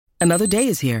Another day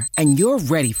is here, and you're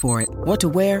ready for it. What to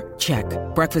wear? Check.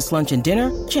 Breakfast, lunch, and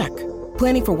dinner? Check.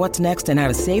 Planning for what's next and how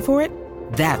to save for it?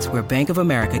 That's where Bank of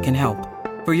America can help.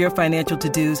 For your financial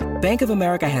to-dos, Bank of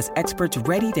America has experts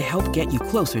ready to help get you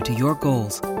closer to your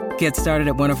goals. Get started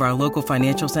at one of our local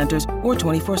financial centers or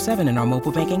 24/7 in our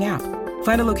mobile banking app.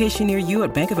 Find a location near you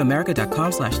at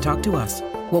bankofamerica.com/talktous.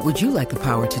 What would you like the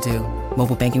power to do?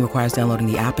 Mobile banking requires downloading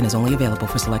the app and is only available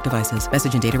for select devices.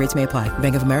 Message and data rates may apply.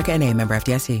 Bank of America N.A., member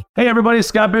FDIC. Hey, everybody.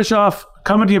 Scott Bischoff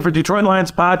coming to you for Detroit Lions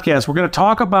Podcast. We're going to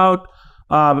talk about,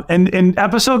 in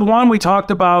episode 1, we talked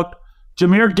about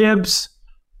Jahmyr Gibbs,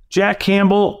 Jack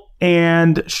Campbell,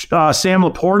 and Sam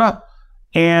Laporta.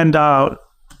 And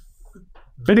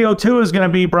video 2 is going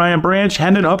to be Brian Branch,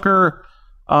 Hendon Hooker,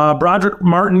 Broderick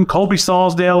Martin, Colby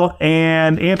Salsdale,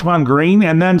 and Antoine Green.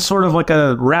 And then sort of like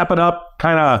a wrap it up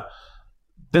kind of,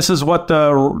 this is what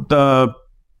the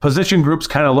position groups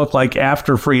kind of look like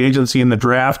after free agency and the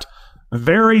draft,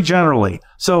 very generally.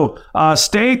 So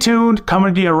stay tuned,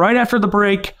 coming to you right after the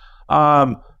break.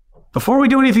 Before we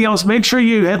do anything else, make sure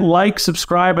you hit like,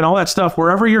 subscribe, and all that stuff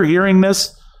wherever you're hearing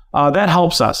this. That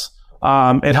helps us.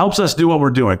 It helps us do what we're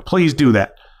doing. Please do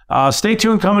that. Stay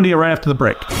tuned, coming to you right after the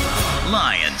break.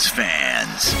 Lions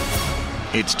fans,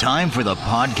 it's time for the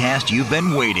podcast you've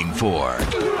been waiting for.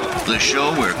 The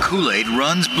show where Kool-Aid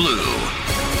runs blue,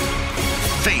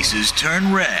 faces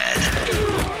turn red,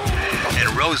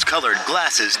 and rose-colored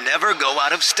glasses never go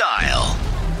out of style.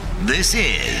 This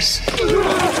is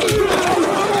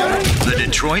the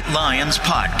Detroit Lions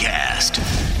Podcast.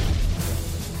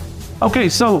 Okay,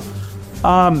 so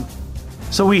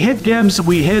we hit Gibbs,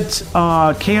 we hit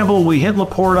Campbell, we hit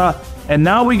Laporta, and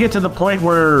now we get to the point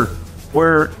where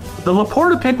the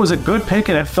Laporta pick was a good pick,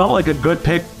 and it felt like a good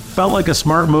pick, felt like a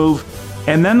smart move,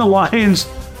 and then the Lions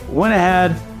went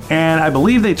ahead, and I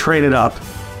believe they traded up.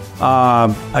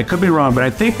 I could be wrong, but I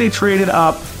think they traded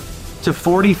up to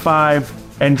 45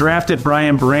 and drafted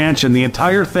Brian Branch, and the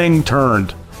entire thing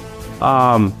turned.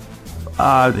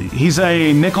 He's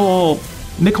a nickel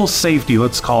safety,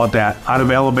 let's call it that, out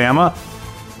of Alabama.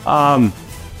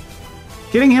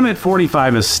 Getting him at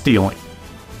 45 is stealing.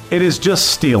 It is just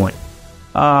stealing.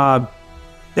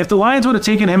 If the Lions would have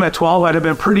taken him at 12, I'd have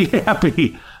been pretty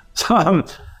happy. So,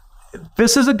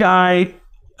 this is a guy,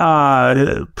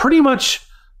 pretty much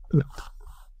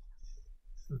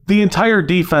the entire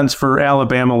defense for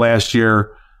Alabama last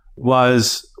year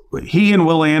was he and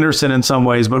Will Anderson in some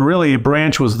ways, but really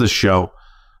Branch was the show.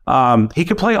 He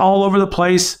could play all over the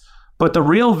place, but the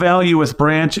real value with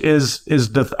Branch are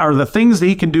the things that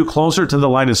he can do closer to the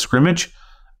line of scrimmage,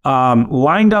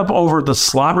 lined up over the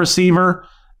slot receiver,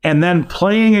 and then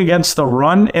playing against the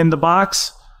run in the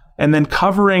box, and then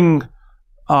covering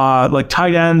like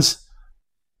tight ends.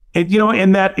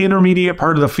 In that intermediate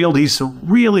part of the field, he's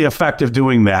really effective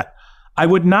doing that. I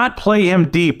would not play him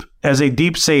deep as a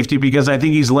deep safety because I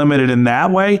think he's limited in that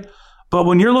way. But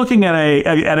when you're looking at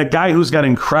a guy who's got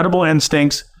incredible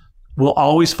instincts, will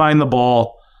always find the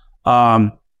ball,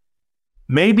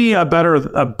 maybe a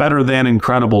better than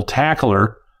incredible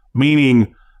tackler,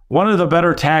 meaning one of the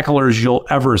better tacklers you'll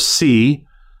ever see.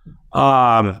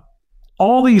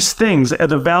 All these things,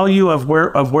 the value of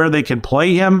where they can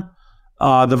play him,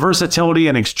 the versatility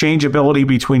and exchangeability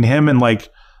between him and like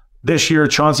this year,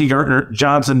 Chauncey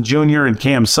Gardner-Johnson Jr. and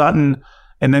Cam Sutton,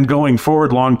 and then going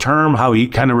forward long term, how he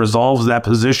kind of resolves that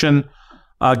position.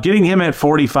 Getting him at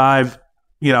 45,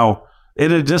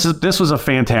 this was a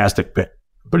fantastic pick.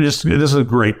 But this is a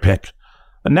great pick.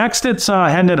 Next, it's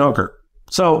Hendon Hooker.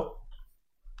 So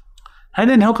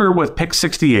Hendon Hooker with pick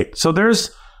 68. So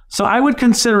I would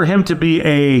consider him to be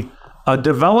a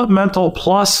developmental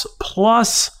plus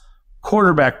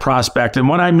quarterback prospect. And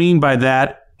what I mean by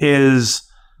that is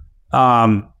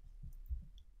he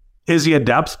a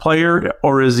depth player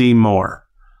or is he more?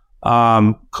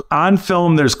 On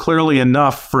film, there's clearly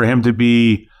enough for him to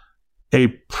be a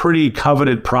pretty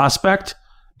coveted prospect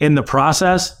in the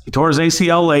process. He tore his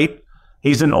ACL late.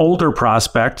 He's an older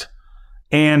prospect.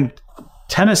 And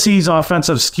Tennessee's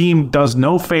offensive scheme does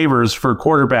no favors for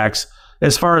quarterbacks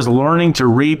as far as learning to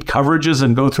read coverages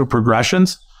and go through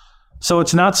progressions. So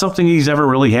it's not something he's ever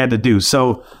really had to do.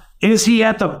 So is he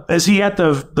at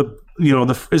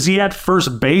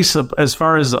first base as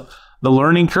far as the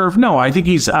learning curve? No, I think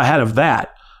he's ahead of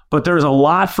that. But there's a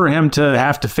lot for him to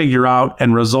have to figure out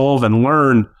and resolve and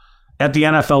learn at the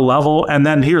NFL level. And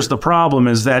then here's the problem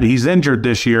is that he's injured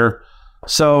this year.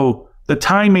 So the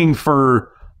timing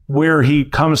for where he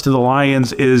comes to the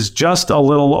Lions is just a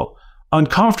little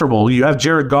uncomfortable. You have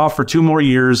Jared Goff for 2 more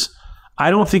years.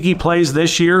 I don't think he plays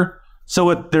this year.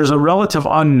 So there's a relative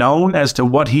unknown as to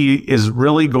what he is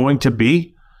really going to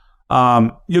be.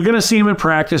 You're going to see him in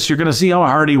practice. You're going to see how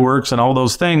hard he works and all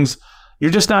those things.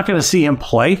 You're just not going to see him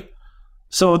play.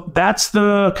 So that's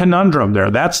the conundrum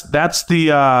there. That's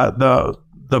the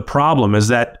problem, is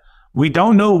that we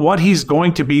don't know what he's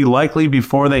going to be likely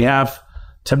before they have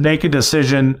to make a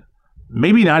decision,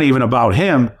 maybe not even about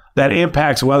him, that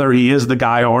impacts whether he is the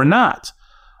guy or not.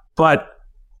 But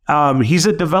he's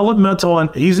a developmental,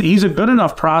 and he's a good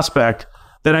enough prospect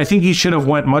that I think he should have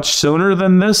went much sooner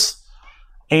than this.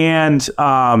 And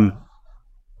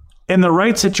in the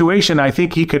right situation, I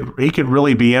think he could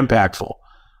really be impactful.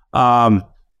 The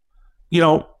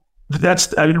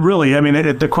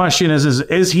question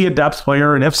is he a depth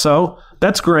player? And if so,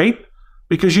 that's great,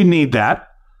 because you need that.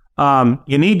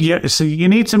 You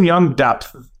need some young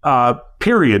depth,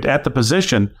 period, at the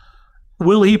position.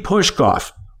 Will he push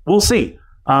Goff? We'll see.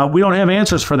 We don't have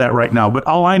answers for that right now, but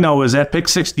all I know is at pick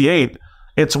 68,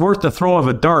 it's worth the throw of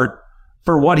a dart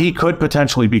for what he could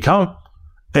potentially become.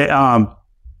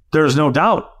 There's no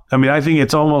doubt. I mean, I think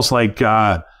it's almost like,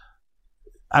 I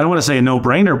don't want to say a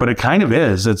no-brainer, but it kind of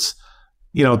is. It's,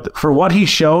 for what he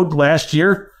showed last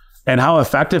year and how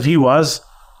effective he was,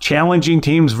 challenging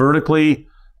teams vertically,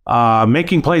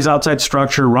 making plays outside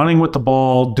structure, running with the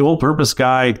ball, dual-purpose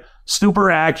guy,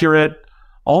 super accurate,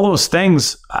 all those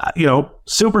things,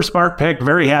 super smart pick,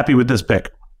 very happy with this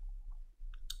pick.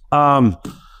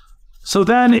 So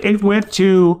then it went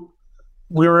to,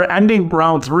 we were ending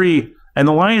round 3, and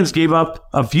the Lions gave up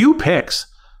a few picks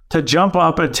to jump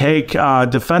up and take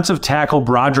defensive tackle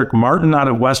Broderick Martin out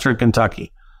of Western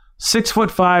Kentucky.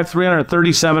 6'5",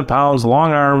 337 pounds,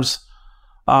 long arms.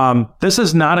 This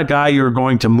is not a guy you're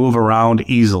going to move around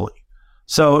easily.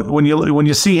 So when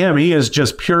you see him, he is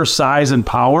just pure size and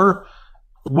power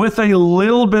with a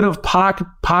little bit of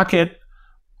pocket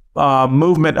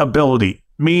movement ability,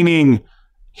 meaning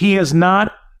he is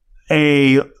not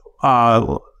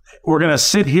we're going to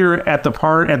sit here at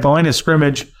the line of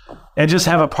scrimmage and just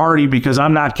have a party because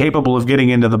I'm not capable of getting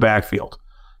into the backfield.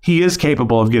 He is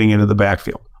capable of getting into the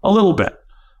backfield a little bit,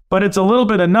 but it's a little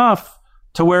bit enough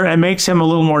to where it makes him a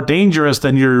little more dangerous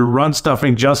than your run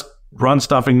stuffing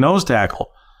nose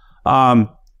tackle.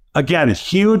 Again, a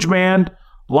huge man,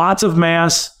 lots of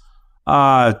mass.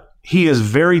 He is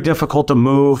very difficult to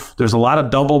move. There's a lot of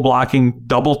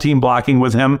double team blocking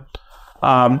with him.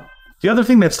 The other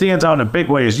thing that stands out in a big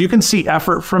way is you can see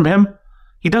effort from him.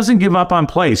 He doesn't give up on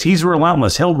plays. He's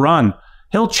relentless. He'll run.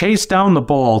 He'll chase down the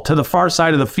ball to the far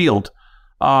side of the field.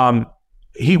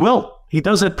 He will. He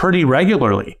does it pretty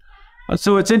regularly.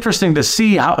 So it's interesting to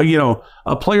see how,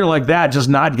 a player like that just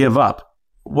not give up.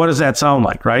 What does that sound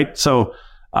like, right? So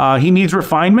he needs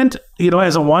refinement.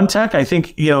 As a one tech, I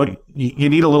think, you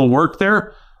need a little work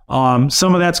there.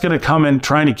 Some of that's going to come in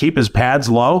trying to keep his pads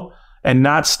low and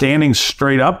not standing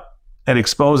straight up and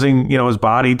exposing, his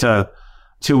body to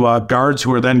guards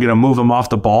who are then going to move him off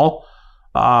the ball.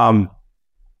 But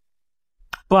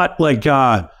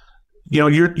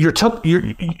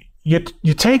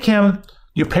you take him,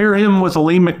 you pair him with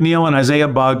Aleem McNeil and Isaiah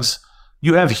Buggs.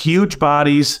 You have huge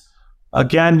bodies.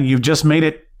 Again, you've just made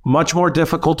it much more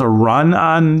difficult to run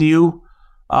on you.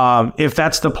 If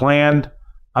that's the plan,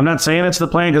 I'm not saying it's the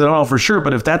plan because I don't know for sure,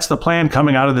 but if that's the plan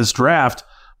coming out of this draft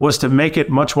was to make it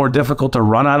much more difficult to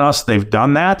run on us, they've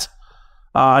done that.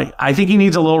 I think he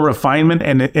needs a little refinement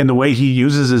in the way he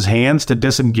uses his hands to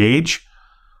disengage.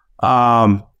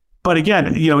 But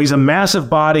again, he's a massive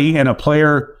body and a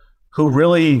player who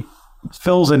really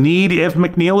fills a need. If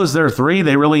McNeil is their 3,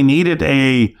 they really needed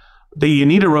you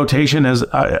need a rotation as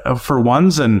for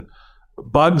ones, and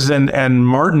Buggs and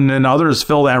Martin and others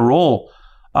fill that role.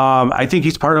 I think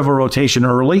he's part of a rotation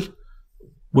early,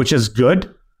 which is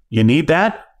good. You need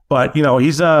that, but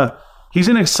he's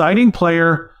an exciting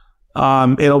player.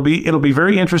 It'll be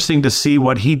very interesting to see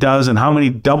what he does and how many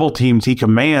double teams he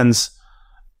commands,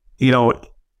 on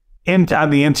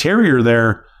the interior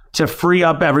there to free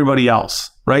up everybody else,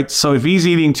 right? So if he's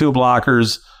eating 2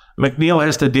 blockers, McNeil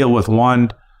has to deal with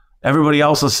 1. Everybody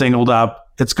else is singled up.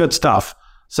 It's good stuff.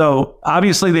 So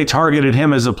obviously they targeted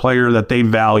him as a player that they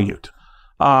valued.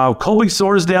 Colby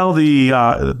Sorsdale,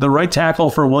 the right tackle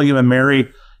for William & Mary,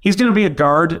 he's going to be a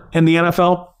guard in the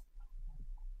NFL.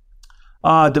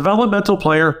 Developmental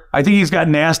player. I think he's got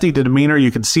nasty demeanor.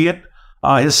 You can see it.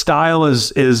 His style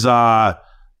is it's a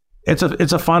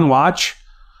fun watch.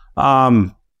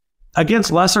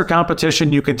 Against lesser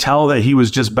competition, you could tell that he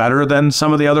was just better than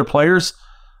some of the other players.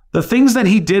 The things that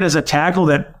he did as a tackle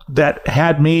that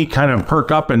had me kind of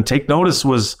perk up and take notice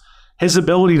was his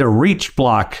ability to reach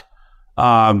block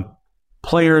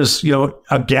players,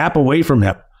 a gap away from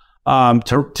him,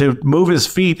 to move his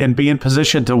feet and be in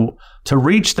position to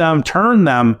reach them, turn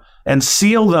them, and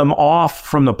seal them off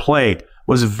from the plate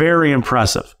was very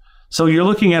impressive. So you're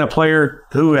looking at a player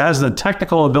who has the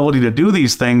technical ability to do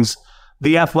these things,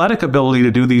 the athletic ability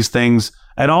to do these things,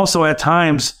 and also at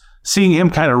times seeing him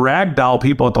kind of ragdoll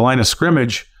people at the line of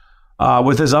scrimmage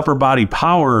with his upper body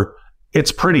power.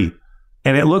 It's pretty,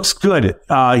 and it looks good.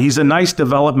 He's a nice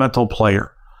developmental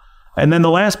player. And then the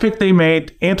last pick they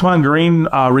made, Antoine Green,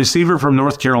 receiver from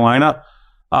North Carolina.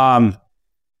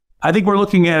 I think we're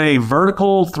looking at a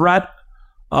vertical threat,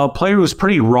 a player who's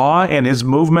pretty raw in his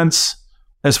movements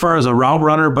as far as a route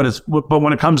runner, but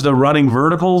when it comes to running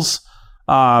verticals,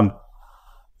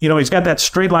 he's got that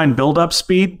straight line build-up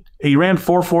speed. He ran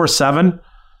 4.47.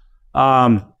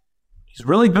 He's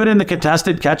really good in the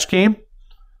contested catch game.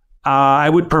 I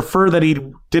would prefer that he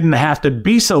didn't have to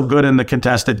be so good in the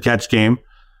contested catch game,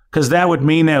 because that would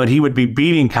mean that he would be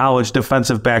beating college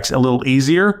defensive backs a little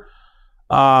easier.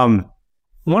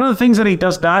 One of the things that he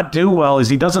does not do well is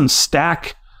he doesn't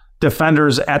stack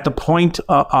defenders at the point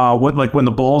when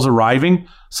the ball's arriving.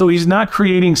 So he's not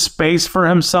creating space for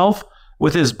himself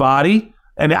with his body.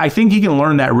 And I think he can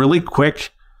learn that really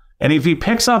quick. And if he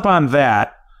picks up on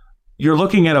that, you're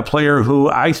looking at a player who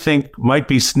I think might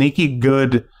be sneaky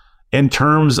good in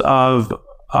terms of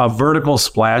vertical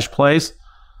splash plays,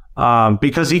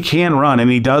 because he can run,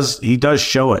 and he does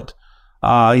show it.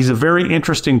 He's a very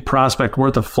interesting prospect,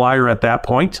 worth a flyer at that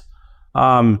point,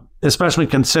 especially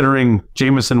considering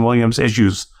Jameson Williams'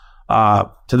 issues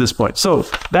to this point. So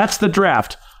that's the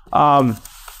draft. One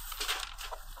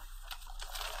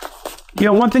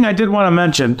thing I did want to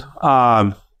mention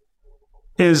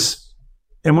is,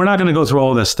 and we're not going to go through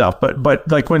all this stuff, but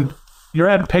like when you're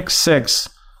at pick 6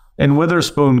 and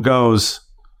Witherspoon goes,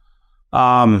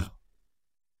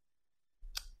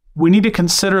 we need to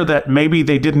consider that maybe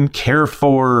they didn't care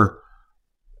for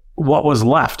what was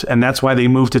left, and that's why they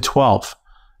moved to 12.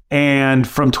 And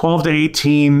from 12 to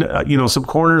 18, some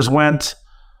corners went.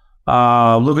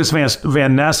 Lucas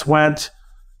Van Ness went.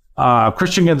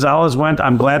 Christian Gonzalez went.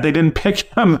 I'm glad they didn't pick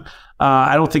him.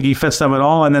 I don't think he fits them at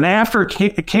all. And then after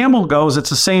Campbell goes, it's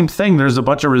the same thing. There's a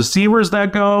bunch of receivers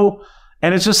that go,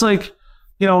 and it's just like,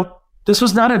 this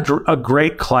was not a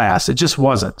great class. It just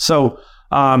wasn't. So,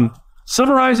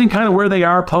 summarizing kind of where they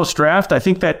are post-draft, I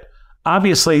think that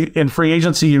obviously in free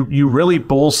agency, you really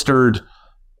bolstered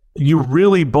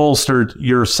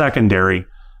your secondary,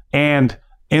 and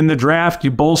in the draft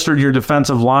you bolstered your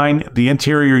defensive line. The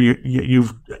interior,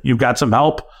 you've got some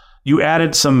help. You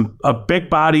added a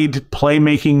big-bodied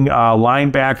playmaking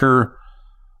linebacker.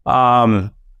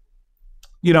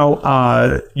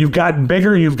 You've gotten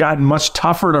bigger. You've gotten much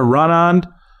tougher to run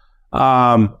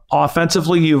on.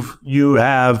 Offensively,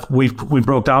 we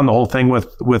broke down the whole thing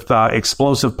with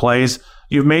explosive plays.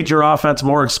 You've made your offense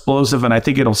more explosive, and I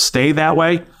think it'll stay that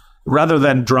way rather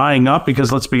than drying up,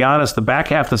 because let's be honest, the back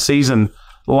half of the season,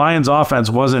 the Lions offense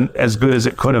wasn't as good as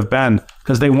it could have been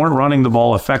because they weren't running the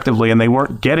ball effectively and they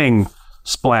weren't getting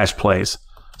splash plays.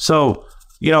 So,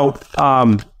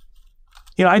 I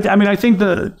think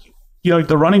the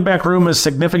running back room is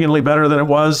significantly better than it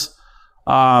was.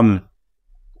 The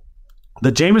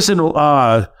Jameson,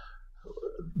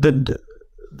 the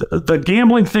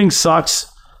gambling thing sucks,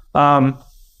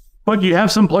 but you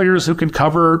have some players who can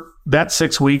cover that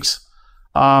 6 weeks.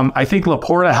 I think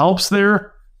Laporta helps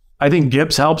there. I think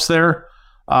Gibbs helps there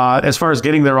as far as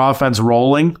getting their offense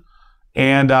rolling.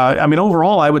 And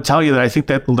overall, I would tell you that I think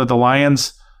that the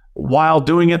Lions, while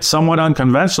doing it somewhat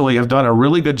unconventionally, have done a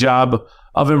really good job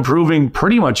of improving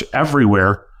pretty much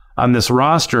everywhere on this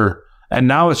roster. And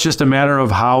now it's just a matter of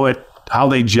how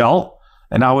they gel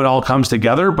and how it all comes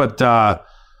together. But,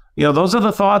 those are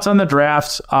the thoughts on the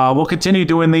draft. We'll continue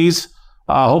doing these.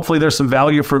 Hopefully there's some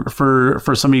value for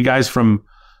some of you guys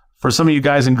for some of you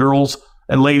guys and girls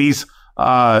and ladies,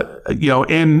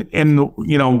 in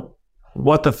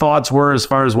what the thoughts were as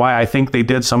far as why I think they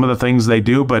did some of the things they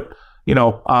do. But,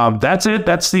 that's it.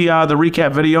 That's the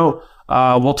recap video.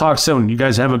 We'll talk soon. You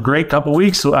guys have a great couple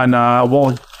weeks, and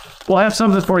we'll have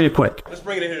something for you quick. Let's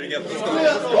bring it in here together.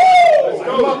 Let's go. Let's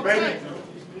go, baby.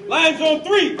 Lions on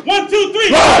 3. 1, 2,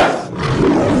 3.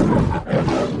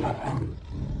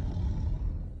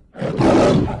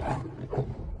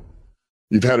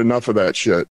 You've had enough of that shit.